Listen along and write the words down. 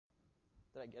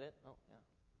Did I get it? Oh, yeah.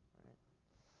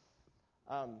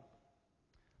 All right.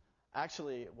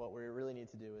 Actually, what we really need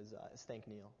to do is thank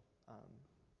Neil.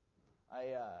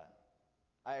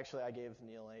 I gave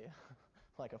Neil a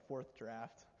like a fourth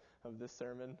draft of this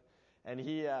sermon, and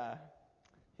he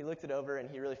looked it over and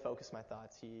he really focused my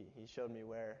thoughts. He showed me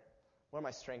where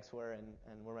my strengths were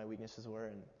and where my weaknesses were,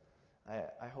 and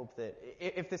I hope that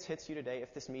if this hits you today,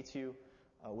 if this meets you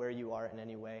where you are in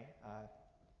any way,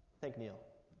 thank Neil.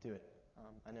 Do it.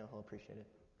 I know he'll appreciate it.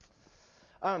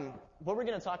 What we're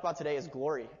going to talk about today is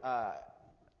glory.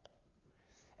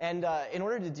 And in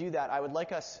order to do that, I would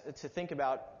like us to think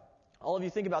about, all of you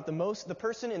think about the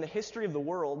person in the history of the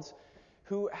world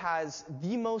who has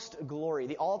the most glory,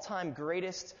 the all-time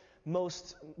greatest, the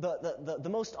most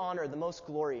honor, the most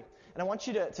glory. And I want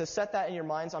you to set that in your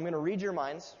minds. I'm going to read your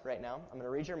minds right now. I'm going to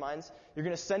read your minds. You're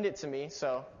going to send it to me,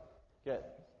 so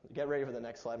get ready for the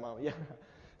next slide, Mom. Yeah.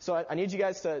 So I need you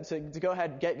guys to go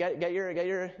ahead, get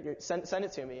your send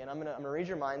it to me, and I'm gonna read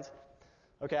your minds.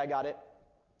 Okay, I got it.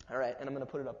 All right, and I'm gonna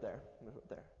put it up there. I'm gonna put it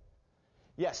there.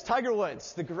 Yes, Tiger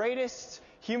Woods, the greatest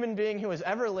human being who has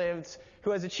ever lived, who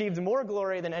has achieved more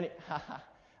glory than any.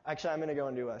 Actually, I'm gonna go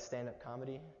and do a stand-up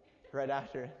comedy right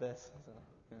after this. So,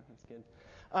 yeah, that's good.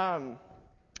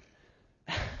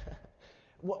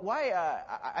 Why?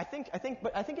 I think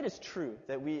it is true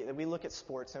that we look at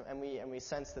sports and we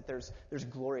sense that there's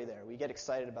glory there. We get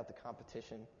excited about the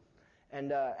competition,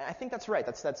 and I think that's right.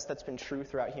 That's been true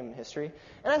throughout human history.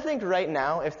 And I think right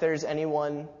now, if there's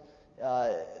anyone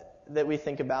that we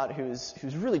think about who's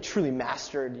really truly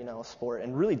mastered a sport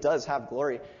and really does have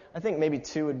glory, I think maybe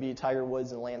two would be Tiger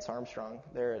Woods and Lance Armstrong.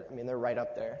 They're right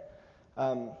up there.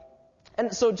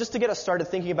 And so just to get us started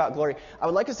thinking about glory, I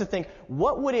would like us to think,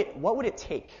 what would it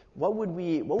take? What would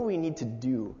we need to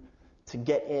do to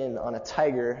get in on a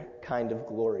Tiger kind of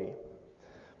glory?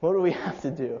 What do we have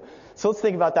to do? So let's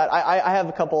think about that. I have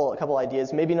a couple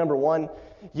ideas. Maybe number one,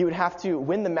 you would have to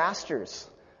win the Masters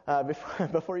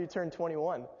before you turn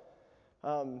 21.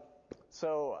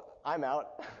 So I'm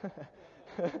out.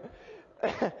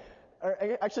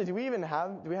 Actually, do we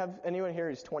have anyone here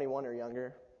who's 21 or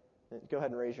younger? Go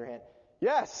ahead and raise your hand.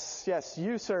 Yes,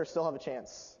 you, sir, still have a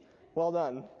chance. Well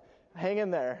done. Hang in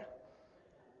there.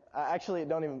 Actually,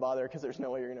 don't even bother because there's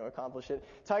no way you're going to accomplish it.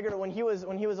 Tiger, when he was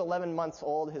 11 months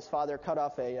old, his father cut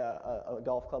off a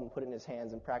golf club and put it in his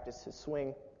hands and practiced his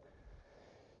swing.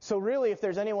 So really, if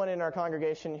there's anyone in our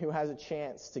congregation who has a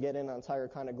chance to get in on Tiger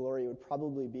kind of glory, it would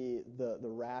probably be the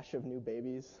rash of new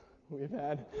babies we've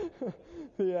had.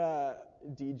 The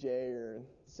DJ or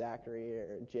Zachary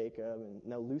or Jacob and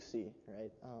now Lucy,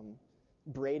 right?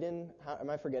 Braden,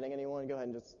 am I forgetting anyone? Go ahead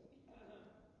and just...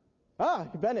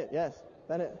 Bennett, yes,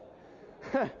 Bennett.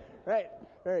 Right,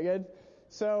 very good.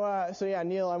 So yeah,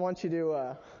 Neil, I want you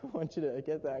to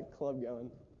get that club going.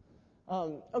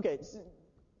 Okay, so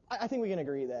I think we can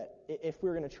agree that if we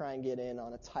were going to try and get in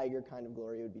on a Tiger kind of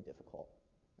glory, it would be difficult.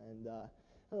 And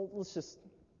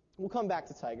we'll come back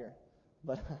to Tiger,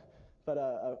 but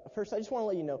first I just want to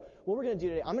let you know what we're going to do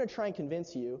today. I'm going to try and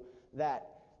convince you that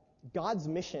God's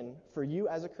mission for you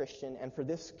as a Christian and for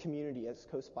this community as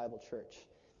Coast Bible Church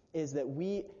is that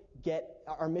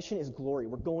our mission is glory.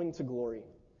 We're going to glory.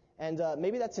 And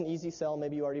maybe that's an easy sell.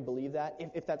 Maybe you already believe that.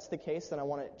 If that's the case, then I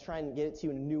want to try and get it to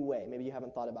you in a new way. Maybe you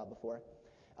haven't thought about before.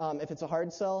 If it's a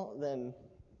hard sell, then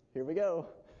here we go.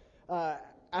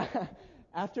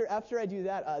 After I do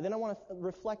that, then I want to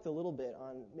reflect a little bit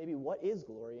on maybe what is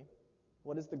glory,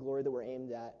 what is the glory that we're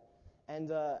aimed at,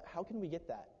 and how can we get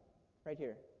that right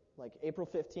here? Like April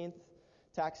 15th,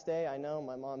 tax day. I know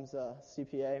my mom's a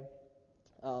CPA.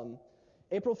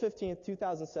 April 15th,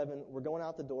 2007, we're going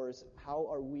out the doors. How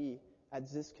are we,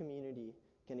 as this community,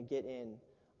 going to get in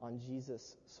on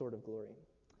Jesus' sort of glory?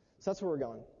 So that's where we're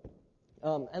going.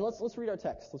 And let's read our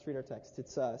text.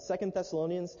 It's 2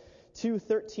 Thessalonians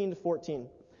 2:13-14.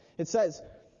 It says,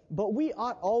 "But we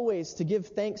ought always to give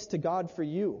thanks to God for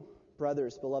you,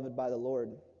 brothers beloved by the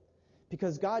Lord,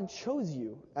 because God chose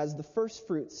you as the first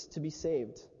fruits to be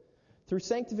saved, through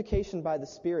sanctification by the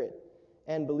Spirit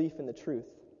and belief in the truth.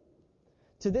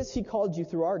 To this he called you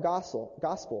through our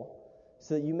gospel,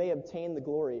 so that you may obtain the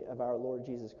glory of our Lord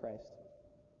Jesus Christ."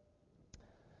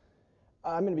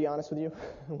 I'm going to be honest with you.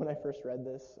 When I first read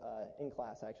this, in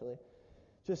class actually,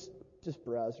 just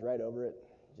browsed right over it.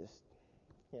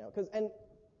 And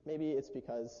maybe it's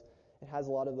because it has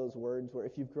a lot of those words where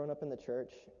if you've grown up in the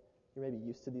church, you're maybe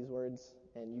used to these words,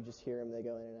 and you just hear them, they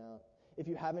go in and out. If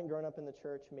you haven't grown up in the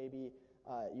church, maybe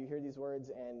you hear these words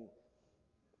and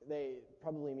they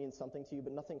probably mean something to you,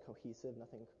 but nothing cohesive,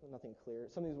 nothing clear.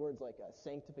 Some of these words like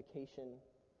sanctification,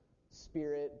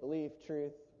 spirit, belief,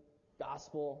 truth,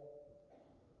 gospel.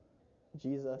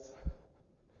 Jesus.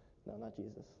 No, not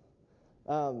Jesus.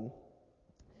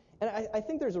 And I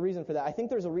think there's a reason for that. I think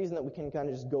there's a reason that we can kind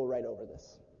of just go right over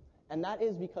this. And that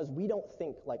is because we don't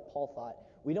think like Paul thought.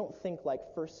 We don't think like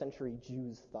first century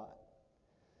Jews thought.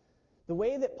 The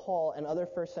way that Paul and other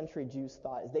first century Jews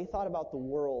thought is they thought about the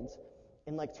world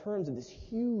in like terms of this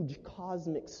huge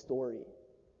cosmic story.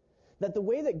 That the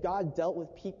way that God dealt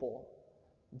with people,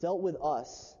 dealt with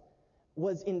us,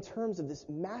 was in terms of this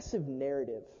massive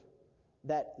narrative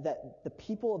that the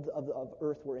people of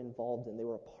earth were involved in, they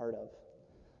were a part of.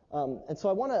 And so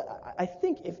I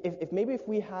think if maybe if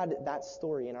we had that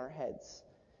story in our heads,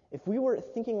 if we were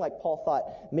thinking like Paul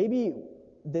thought, maybe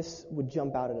this would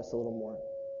jump out at us a little more.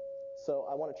 So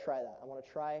I want to try that. I want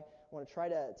to try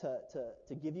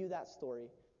to give you that story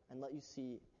and let you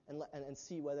see and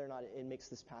see whether or not it makes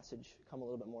this passage come a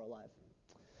little bit more alive.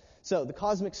 So the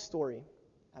cosmic story,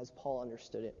 as Paul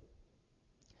understood it.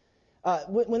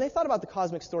 When they thought about the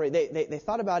cosmic story, they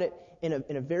thought about it in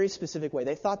a very specific way.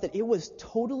 They thought that it was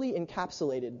totally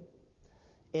encapsulated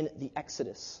in the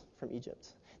Exodus from Egypt.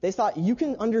 They thought you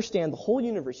can understand the whole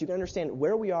universe, you can understand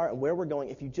where we are and where we're going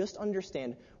if you just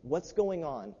understand what's going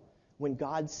on when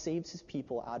God saves his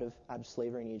people out of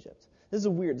slavery in Egypt. This is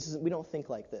weird. We don't think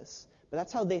like this. But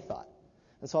that's how they thought.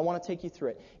 And so I want to take you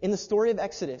through it. In the story of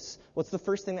Exodus, what's the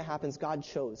first thing that happens? God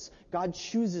chose. God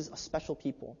chooses a special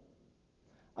people.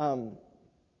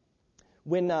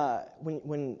 When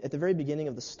at the very beginning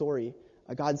of the story,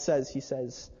 God says, he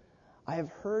says, I have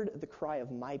heard the cry of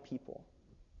my people.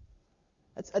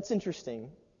 That's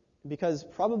interesting, because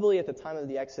probably at the time of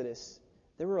the Exodus,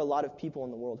 there were a lot of people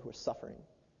in the world who were suffering.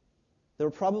 There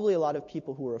were probably a lot of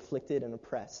people who were afflicted and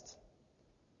oppressed.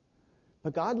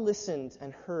 But God listened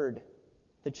and heard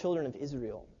the children of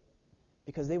Israel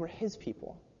because they were his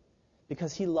people,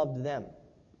 because he loved them.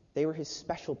 They were his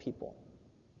special people.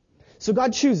 So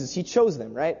God chooses. He chose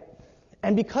them, right?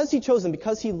 And because he chose them,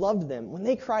 because he loved them, when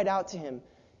they cried out to him,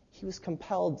 he was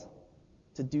compelled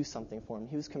to do something for them.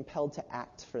 He was compelled to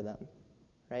act for them,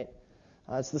 right?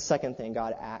 That's the second thing.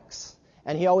 God acts.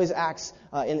 And he always acts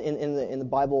in the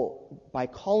Bible by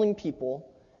calling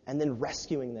people and then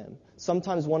rescuing them.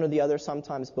 Sometimes one or the other,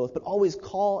 sometimes both, but always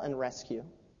call and rescue.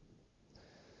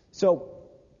 So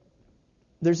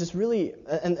there's this really,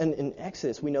 and in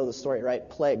Exodus we know the story, right?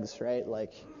 Plagues, right?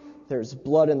 Like there's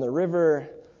blood in the river,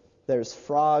 there's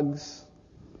frogs,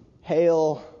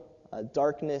 hail,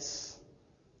 darkness.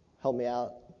 Help me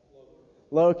out.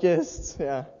 Locusts,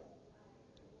 yeah.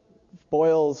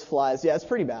 Boils, flies. Yeah, it's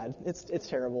pretty bad. It's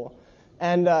terrible.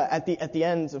 And at the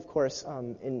end, of course,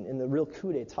 in the real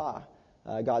coup d'etat,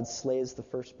 God slays the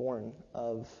firstborn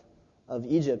of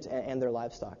Egypt and their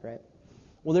livestock, right?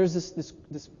 Well, there's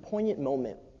this poignant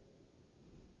moment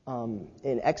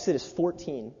in Exodus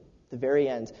 14, the very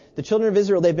end. The children of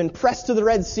Israel, they've been pressed to the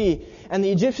Red Sea, and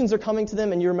the Egyptians are coming to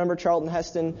them, and you remember Charlton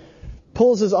Heston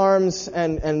pulls his arms,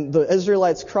 and the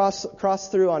Israelites cross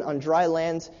through on dry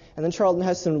land, and then Charlton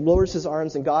Heston lowers his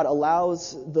arms, and God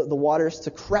allows the waters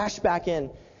to crash back in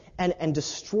and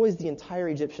destroys the entire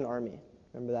Egyptian army.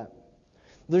 Remember that?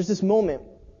 There's this moment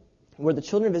where the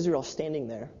children of Israel are standing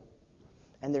there,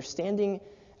 and they're standing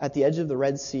at the edge of the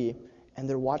Red Sea, and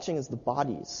they're watching as the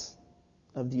bodies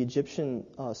of the Egyptian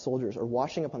soldiers are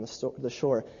washing up on the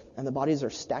shore, and the bodies are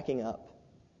stacking up.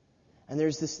 And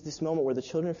there's this moment where the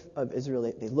children of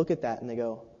Israel, they look at that and they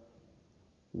go,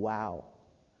 wow.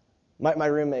 My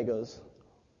roommate goes,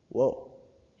 whoa.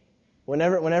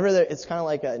 Whenever it's kind of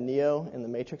like a Neo in the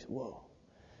Matrix, whoa.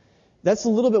 That's a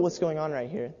little bit what's going on right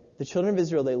here. The children of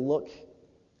Israel, they look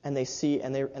and they see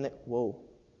and they whoa.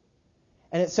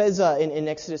 And it says in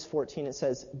Exodus 14, it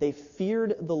says, they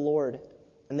feared the Lord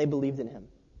and they believed in him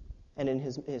and in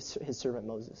his servant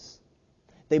Moses.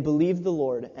 They believed the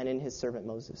Lord and in his servant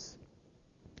Moses.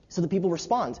 So the people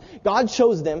respond. God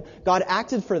chose them. God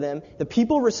acted for them. The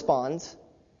people respond.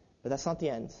 But that's not the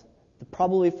end.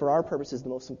 Probably for our purposes, the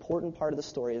most important part of the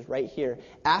story is right here.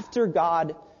 After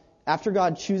God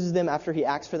chooses them, after he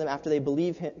acts for them, after they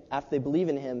believe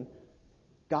in him,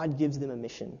 God gives them a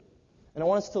mission. And I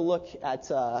want us to look at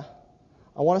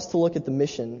the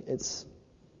mission. It's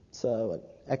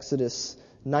Exodus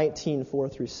 19, 4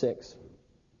 through 6.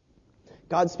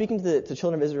 God speaking to the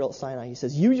children of Israel at Sinai, he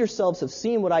says, you yourselves have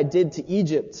seen what I did to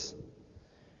Egypt,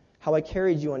 how I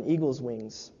carried you on eagle's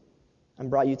wings and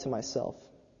brought you to myself.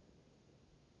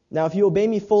 Now if you obey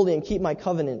me fully and keep my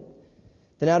covenant,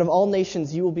 then out of all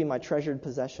nations you will be my treasured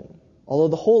possession. Although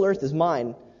the whole earth is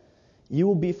mine, you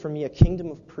will be for me a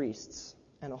kingdom of priests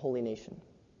and a holy nation.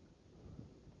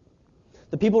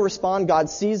 The people respond. God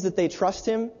sees that they trust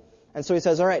him, and so he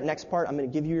says, all right, next part, I'm going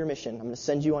to give you your mission. I'm going to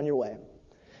send you on your way.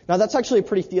 Now, that's actually a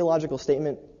pretty theological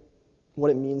statement, what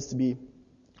it means to be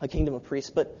a kingdom of priests,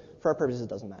 but for our purposes, it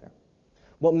doesn't matter.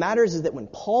 What matters is that when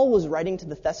Paul was writing to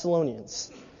the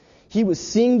Thessalonians, he was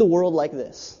seeing the world like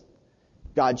this.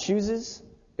 God chooses,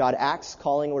 God acts,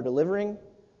 calling or delivering,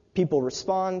 people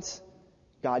respond,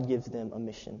 God gives them a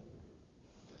mission.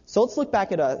 So let's look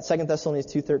back at 2 Thessalonians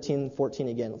 2:13, 14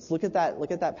 again. Let's look at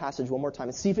that passage one more time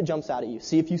and see if it jumps out at you.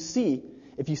 See if you see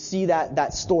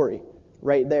that story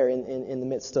right there in the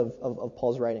midst of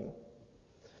Paul's writing.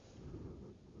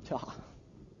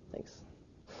 Thanks.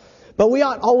 But we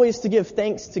ought always to give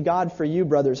thanks to God for you,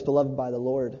 brothers, beloved by the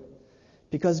Lord,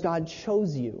 because God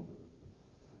chose you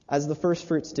as the first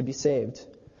fruits to be saved,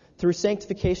 through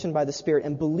sanctification by the Spirit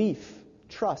and belief,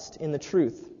 trust in the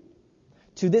truth.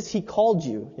 To this he called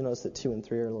you. You notice that 2 and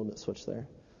 3 are a little bit switched there.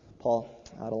 Paul,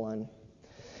 out of line.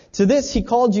 To this he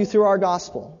called you through our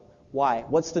gospel. Why?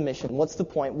 What's the mission? What's the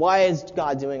point? Why is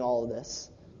God doing all of this?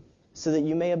 So that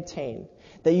you may obtain,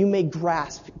 that you may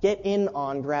grasp, get in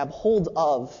on, grab hold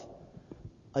of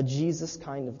a Jesus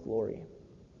kind of glory.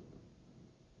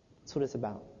 That's what it's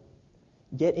about.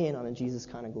 Get in on a Jesus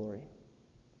kind of glory.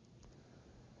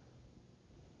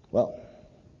 Well,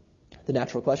 the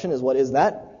natural question is, what is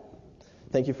that?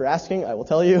 Thank you for asking. I will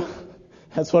tell you.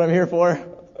 That's what I'm here for.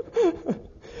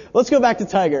 Let's go back to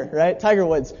Tiger, right? Tiger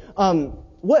Woods.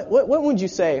 What would you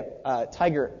say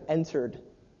Tiger entered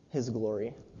his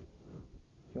glory?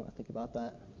 If you want to think about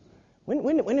that.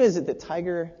 When is it that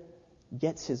Tiger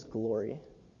gets his glory?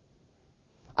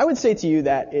 I would say to you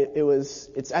that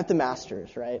it's at the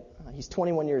Masters, right? He's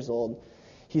 21 years old.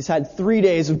 He's had 3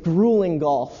 days of grueling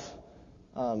golf.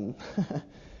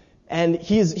 And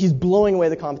he's blowing away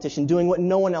the competition, doing what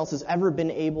no one else has ever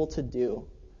been able to do,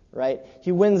 right?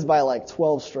 He wins by like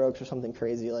 12 strokes or something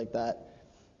crazy like that.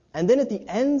 And then at the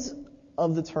end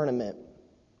of the tournament,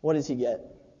 what does he get?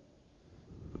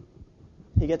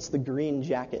 He gets the green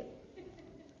jacket,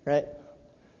 right?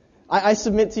 I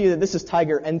submit to you that this is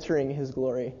Tiger entering his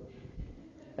glory,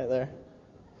 right there.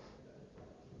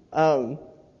 And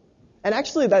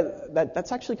actually,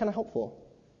 that's actually kind of helpful.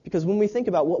 Because when we think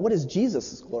about what is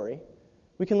Jesus' glory,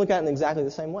 we can look at it in exactly the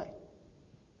same way.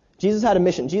 Jesus had a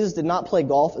mission. Jesus did not play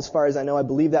golf, as far as I know. I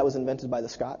believe that was invented by the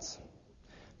Scots.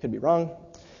 Could be wrong.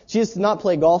 Jesus did not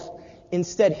play golf.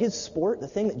 Instead, his sport, the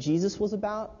thing that Jesus was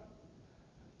about,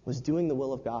 was doing the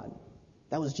will of God.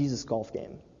 That was Jesus' golf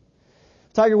game.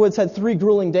 Tiger Woods had 3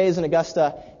 grueling days in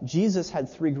Augusta. Jesus had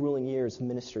 3 grueling years of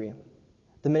ministry.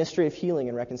 The ministry of healing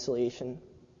and reconciliation.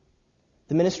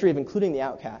 The ministry of including the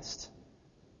outcast.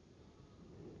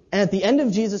 And at the end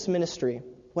of Jesus' ministry,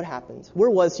 what happened? Where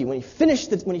was he when he finished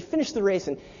the race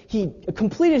and he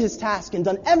completed his task and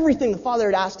done everything the Father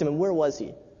had asked him? And where was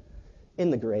he? In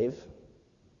the grave,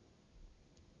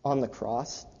 on the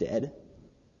cross, dead,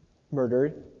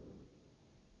 murdered.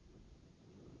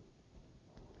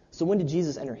 So when did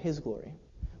Jesus enter his glory?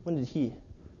 When did he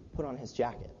put on his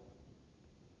jacket?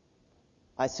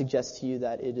 I suggest to you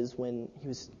that it is when he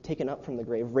was taken up from the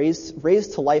grave,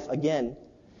 raised to life again,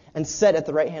 and set at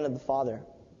the right hand of the Father,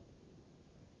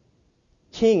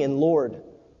 King and Lord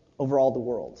over all the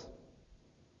world.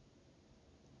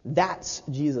 That's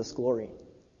Jesus' glory.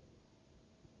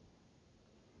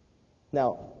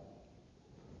 Now,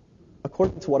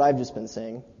 according to what I've just been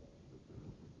saying,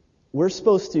 we're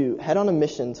supposed to head on a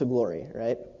mission to glory,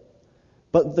 right?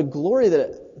 But the glory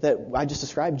that I just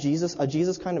described, a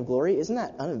Jesus kind of glory, isn't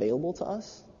that unavailable to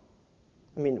us?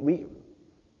 I mean,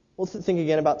 we'll think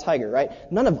again about Tiger,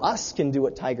 right? None of us can do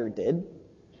what Tiger did.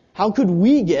 How could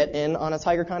we get in on a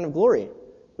Tiger kind of glory?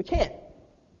 We can't.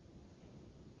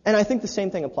 And I think the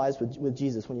same thing applies with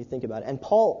Jesus when you think about it. And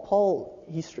Paul,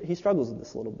 he struggles with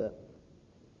this a little bit.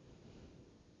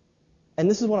 And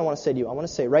this is what I want to say to you. I want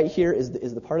to say right here is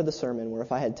the part of the sermon where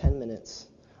if I had 10 minutes,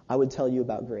 I would tell you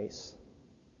about grace.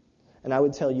 And I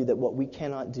would tell you that what we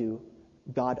cannot do,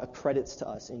 God accredits to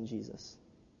us in Jesus.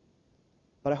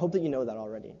 But I hope that you know that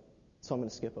already, so I'm going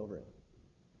to skip over it.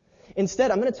 Instead,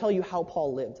 I'm going to tell you how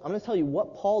Paul lived. I'm going to tell you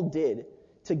what Paul did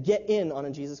to get in on a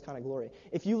Jesus kind of glory.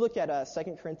 If you look at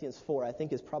 2 Corinthians 4, I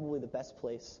think is probably the best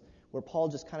place where Paul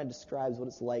just kind of describes what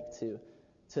it's like to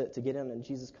get in on a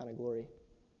Jesus kind of glory.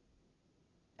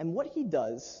 And what he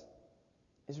does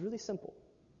is really simple.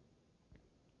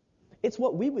 It's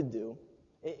what we would do.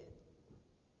 Let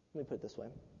me put it this way.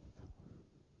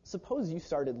 Suppose you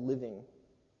started living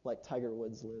like Tiger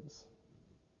Woods lives.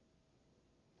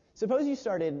 Suppose you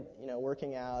started,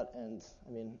 working out, and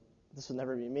this would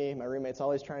never be me. My roommate's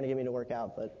always trying to get me to work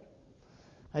out, but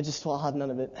I'll have none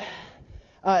of it.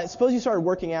 Suppose you started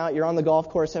working out. You're on the golf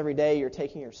course every day. You're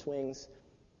taking your swings.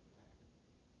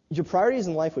 Your priorities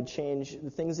in life would change. The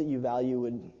things that you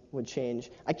value would change.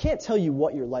 I can't tell you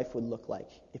what your life would look like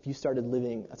if you started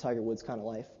living a Tiger Woods kind of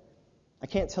life. I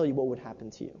can't tell you what would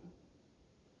happen to you.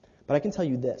 But I can tell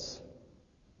you this.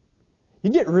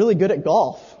 You'd get really good at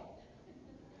golf.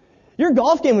 Your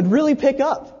golf game would really pick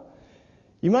up.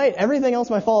 Everything else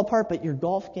might fall apart, but your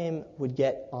golf game would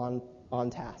get on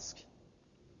task.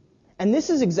 And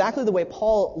this is exactly the way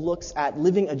Paul looks at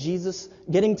living a Jesus,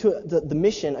 getting to the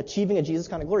mission, achieving a Jesus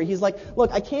kind of glory. He's like,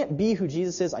 look, I can't be who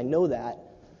Jesus is, I know that.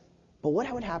 But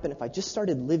what would happen if I just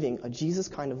started living a Jesus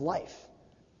kind of life?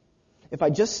 If I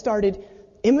just started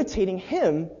imitating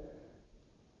him,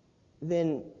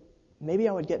 then maybe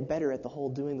I would get better at the whole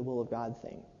doing the will of God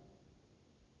thing.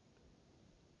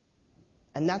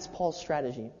 And that's Paul's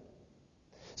strategy.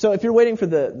 So if you're waiting for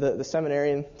the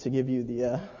seminarian to give you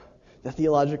the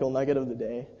theological nugget of the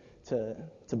day to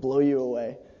blow you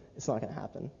away, it's not going to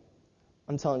happen.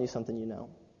 I'm telling you something you know.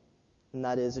 And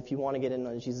that is, if you want to get in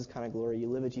on a Jesus kind of glory, you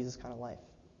live a Jesus kind of life.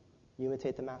 You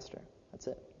imitate the Master. That's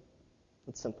it.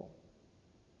 It's simple.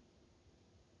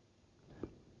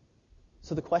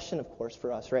 So the question, of course,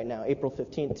 for us right now, April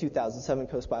 15, 2007,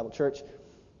 Coast Bible Church,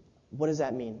 what does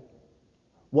that mean?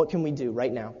 What can we do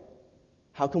right now?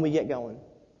 How can we get going?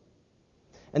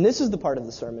 And this is the part of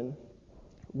the sermon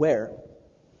where,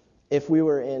 if we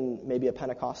were in maybe a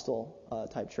Pentecostal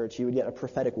type church, you would get a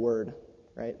prophetic word,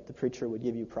 right? The preacher would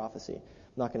give you prophecy.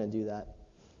 I'm not going to do that.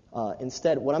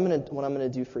 Instead, what I'm going to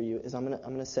do for you is I'm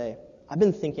going to say, I've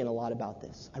been thinking a lot about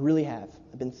this. I really have.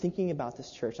 I've been thinking about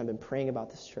this church. I've been praying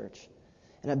about this church.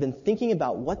 And I've been thinking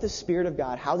about what the Spirit of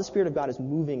God, how the Spirit of God is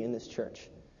moving in this church.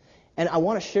 And I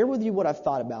want to share with you what I've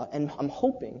thought about. And I'm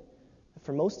hoping that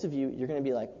for most of you, you're going to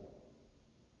be like,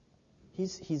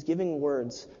 He's giving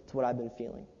words to what I've been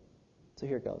feeling. So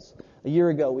here it goes. A year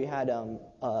ago, we had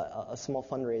a small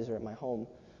fundraiser at my home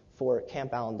for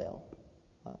Camp Allendale.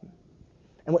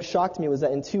 And what shocked me was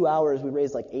that in 2 hours, we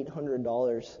raised like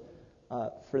 $800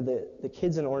 for the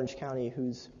kids in Orange County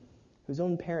whose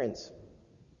own parents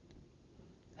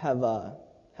have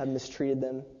mistreated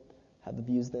them, have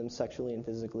abused them sexually and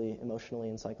physically, emotionally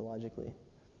and psychologically.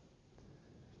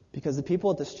 Because the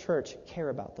people at this church care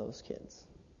about those kids.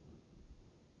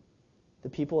 The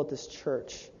people at this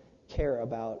church care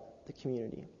about the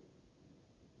community.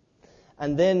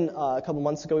 And then a couple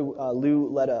months ago, Lou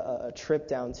led a trip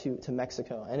down to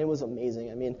Mexico, and it was amazing.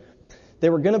 I mean,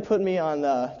 they were going to put me on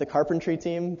the carpentry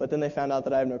team, but then they found out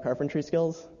that I have no carpentry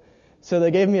skills. So they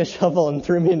gave me a shovel and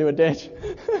threw me into a ditch.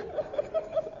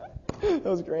 That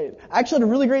was great. I actually had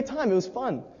a really great time. It was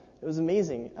fun. It was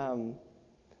amazing.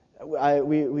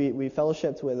 We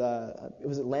fellowshipped with,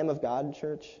 was it Lamb of God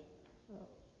Church?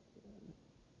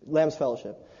 Lamb's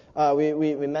Fellowship.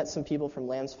 We met some people from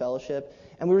Lamb's Fellowship,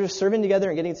 and we were just serving together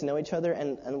and getting to know each other.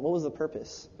 And what was the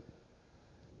purpose?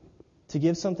 To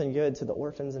give something good to the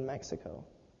orphans in Mexico.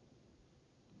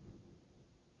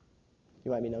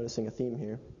 You might be noticing a theme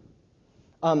here.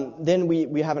 Then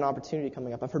we have an opportunity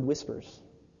coming up. I've heard whispers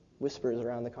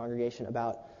around the congregation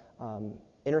about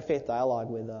interfaith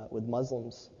dialogue with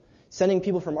Muslims. Sending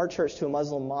people from our church to a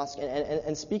Muslim mosque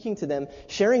and speaking to them,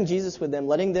 sharing Jesus with them,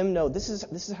 letting them know this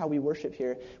is how we worship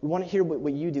here. We want to hear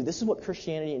what you do. This is what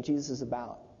Christianity and Jesus is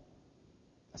about.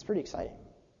 That's pretty exciting.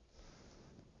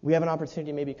 We have an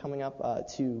opportunity maybe coming up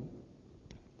to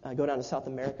go down to South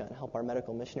America and help our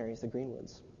medical missionaries, the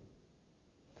Greenwoods.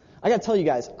 I got to tell you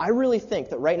guys, I really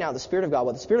think that right now the Spirit of God,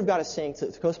 what the Spirit of God is saying to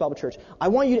Coast Bible Church, I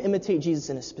want you to imitate Jesus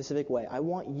in a specific way. I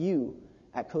want you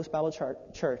at Coast Bible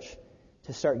Church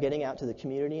to start getting out to the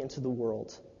community and to the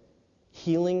world,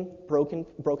 healing broken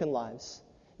lives,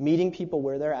 meeting people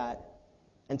where they're at,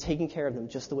 and taking care of them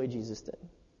just the way Jesus did.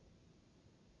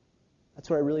 That's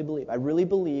what I really believe. I really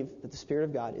believe that the Spirit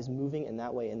of God is moving in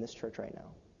that way in this church right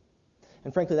now.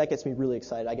 And frankly, that gets me really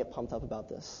excited. I get pumped up about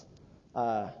this.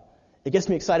 It gets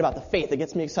me excited about the faith. It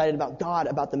gets me excited about God,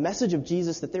 about the message of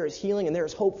Jesus, that there is healing and there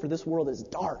is hope for this world that is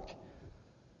dark.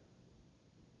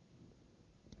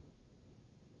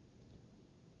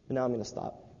 But now I'm going to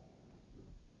stop.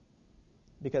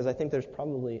 Because I think there's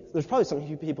probably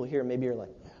some people here, maybe you're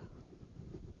like,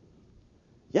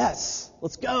 yes,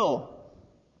 let's go.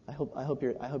 I hope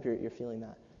you're feeling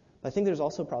that. But I think there's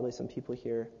also probably some people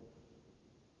here,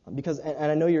 because,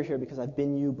 and I know you're here because I've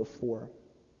been you before.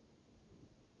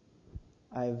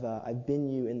 I've been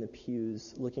you in the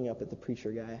pews looking up at the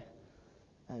preacher guy.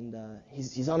 And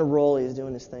he's on a roll, he's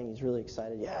doing his thing, he's really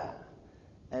excited, yeah.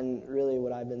 And really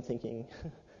what I've been thinking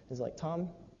is like, Tom,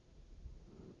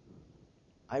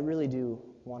 I really do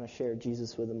want to share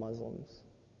Jesus with the Muslims.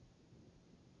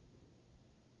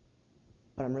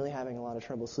 But I'm really having a lot of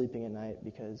trouble sleeping at night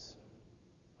because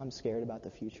I'm scared about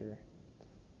the future.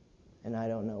 and I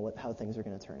don't know how things are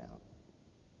going to turn out.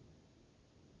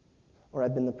 Or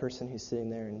I've been the person who's sitting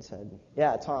there and said,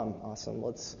 yeah, Tom, awesome.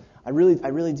 I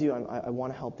really do. I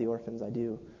want to help the orphans. I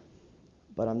do.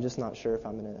 But I'm just not sure if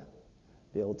I'm going to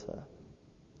be able to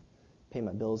pay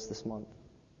my bills this month.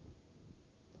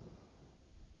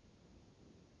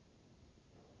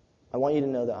 I want you to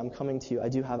know that I'm coming to you.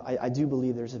 I do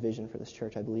believe there's a vision for this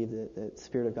church. I believe that the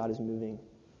Spirit of God is moving.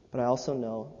 But I also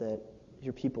know that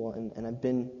you're people, and I've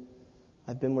been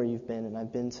where you've been, and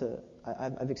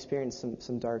I've experienced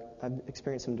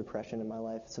some depression in my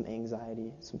life, some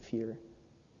anxiety, some fear.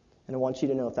 And I want you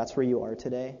to know if that's where you are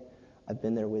today, I've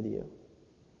been there with you.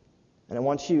 And I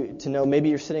want you to know, maybe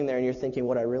you're sitting there and you're thinking,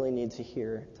 what I really need to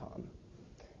hear, Tom,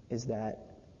 is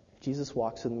that Jesus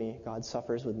walks with me, God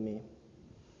suffers with me.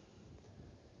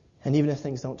 And even if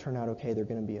things don't turn out okay, they're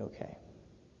going to be okay.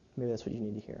 Maybe that's what you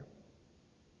need to hear.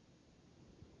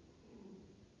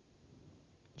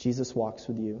 Jesus walks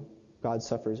with you, God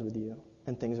suffers with you,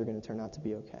 and things are going to turn out to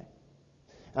be okay.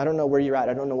 I don't know where you're at.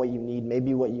 I don't know what you need.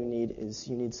 Maybe what you need is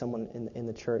you need someone in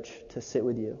the church to sit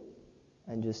with you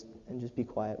and just be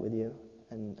quiet with you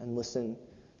and listen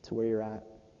to where you're at.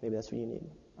 Maybe that's what you need.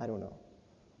 I don't know.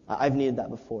 I've needed that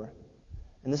before.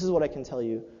 And this is what I can tell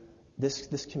you.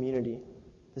 This community,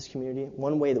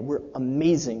 one way that we're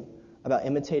amazing about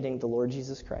imitating the Lord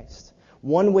Jesus Christ,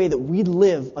 one way that we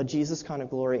live a Jesus kind of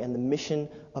glory and the mission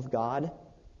of God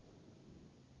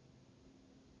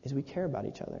is we care about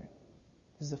each other.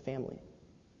 This is a family.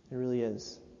 It really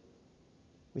is.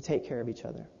 We take care of each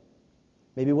other.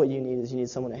 Maybe what you need is you need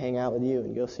someone to hang out with you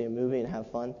and go see a movie and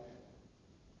have fun.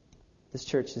 This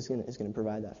church is going to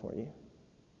provide that for you.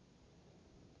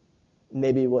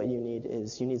 Maybe what you need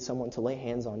is you need someone to lay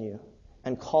hands on you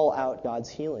and call out God's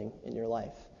healing in your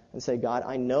life and say, God,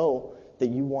 I know that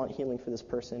you want healing for this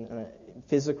person,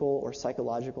 physical or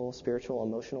psychological, spiritual,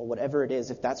 emotional, whatever it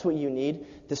is. If that's what you need,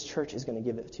 this church is going to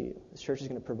give it to you. This church is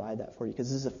going to provide that for you because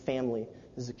this is a family,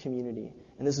 this is a community,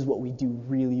 and this is what we do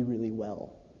really, really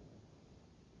well.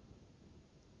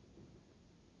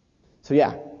 So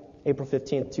yeah, April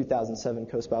 15th, 2007,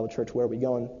 Coast Bible Church, where are we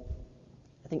going?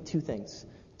 I think two things.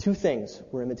 Two things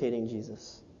we're imitating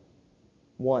Jesus.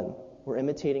 One, we're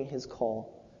imitating his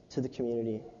call to the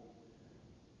community.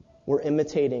 We're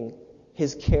imitating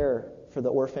his care for the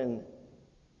orphan.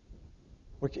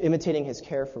 We're imitating his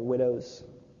care for widows.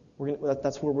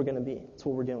 That's where we're going to be. That's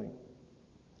what we're doing.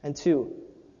 And two,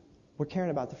 we're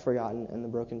caring about the forgotten and the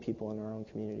broken people in our own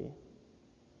community.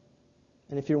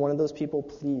 And if you're one of those people,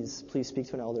 please speak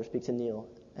to an elder, speak to Neil,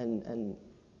 and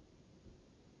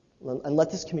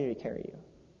let this community carry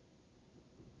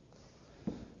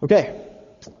you. Okay.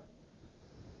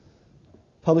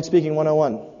 Public Speaking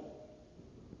 101.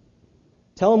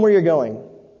 Tell them where you're going.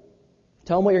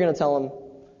 Tell them what you're going to tell them.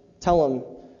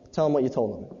 Tell them what you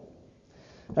told them.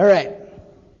 All right.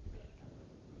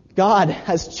 God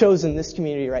has chosen this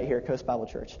community right here at Coast Bible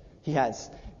Church. He has.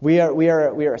 We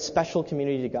are a special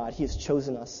community to God. He has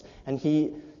chosen us, and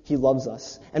He loves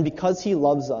us. And because He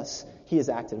loves us, He has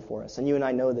acted for us. And you and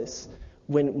I know this.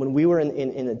 When we were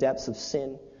in the depths of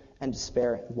sin and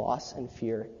despair, loss and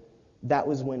fear, that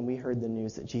was when we heard the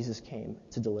news that Jesus came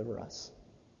to deliver us.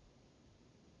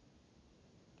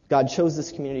 God chose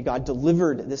this community. God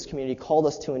delivered this community, called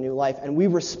us to a new life, and we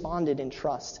responded in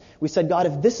trust. We said, God,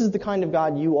 if this is the kind of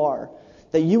God you are,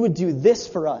 that you would do this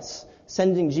for us,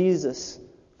 sending Jesus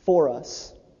for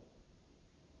us,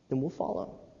 then we'll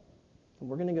follow. And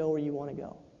we're going to go where you want to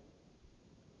go.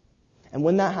 And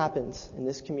when that happens in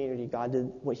this community, God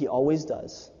did what he always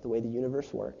does, the way the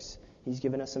universe works. He's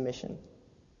given us a mission. And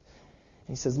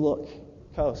he says, look,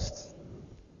 Coast,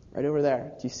 right over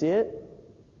there. Do you see it?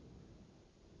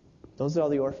 Those are all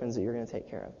the orphans that you're going to take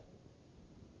care of.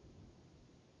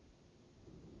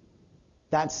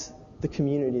 That's the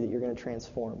community that you're going to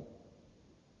transform.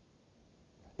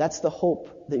 That's the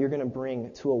hope that you're going to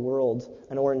bring to a world,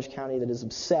 an Orange County that is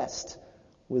obsessed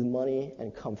with money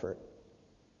and comfort.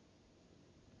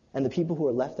 And the people who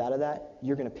are left out of that,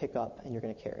 you're going to pick up and you're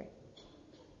going to carry.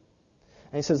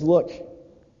 And he says, look,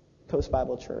 Coast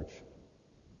Bible Church,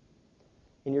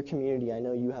 in your community, I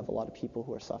know you have a lot of people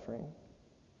who are suffering.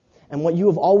 And what you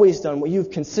have always done, what you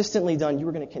have consistently done, you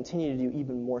are going to continue to do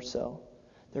even more so.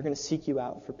 They're going to seek you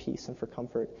out for peace and for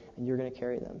comfort, and you're going to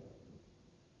carry them.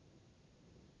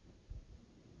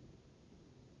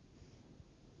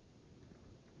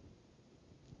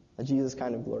 A Jesus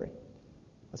kind of glory.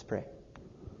 Let's pray.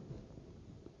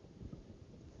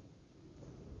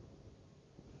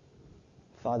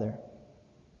 Father,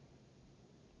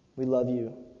 we love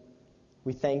you.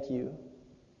 We thank you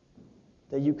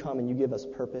that you come and you give us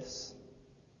purpose.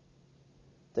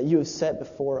 that you have set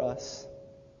before us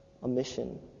a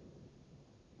mission.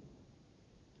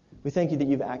 We thank you that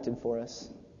you've acted for us.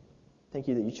 Thank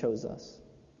you that you chose us.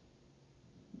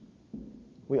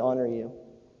 We honor you.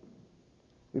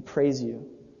 We praise you.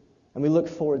 And we look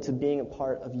forward to being a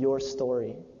part of your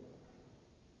story,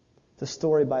 the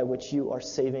story by which you are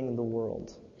saving the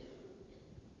world.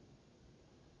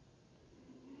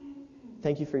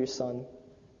 Thank you for your Son.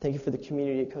 Thank you for the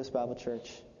community at Coast Bible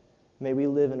Church. May we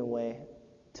live in a way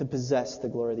to possess the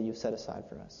glory that you've set aside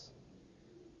for us.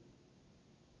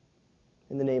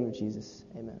 In the name of Jesus,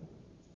 amen.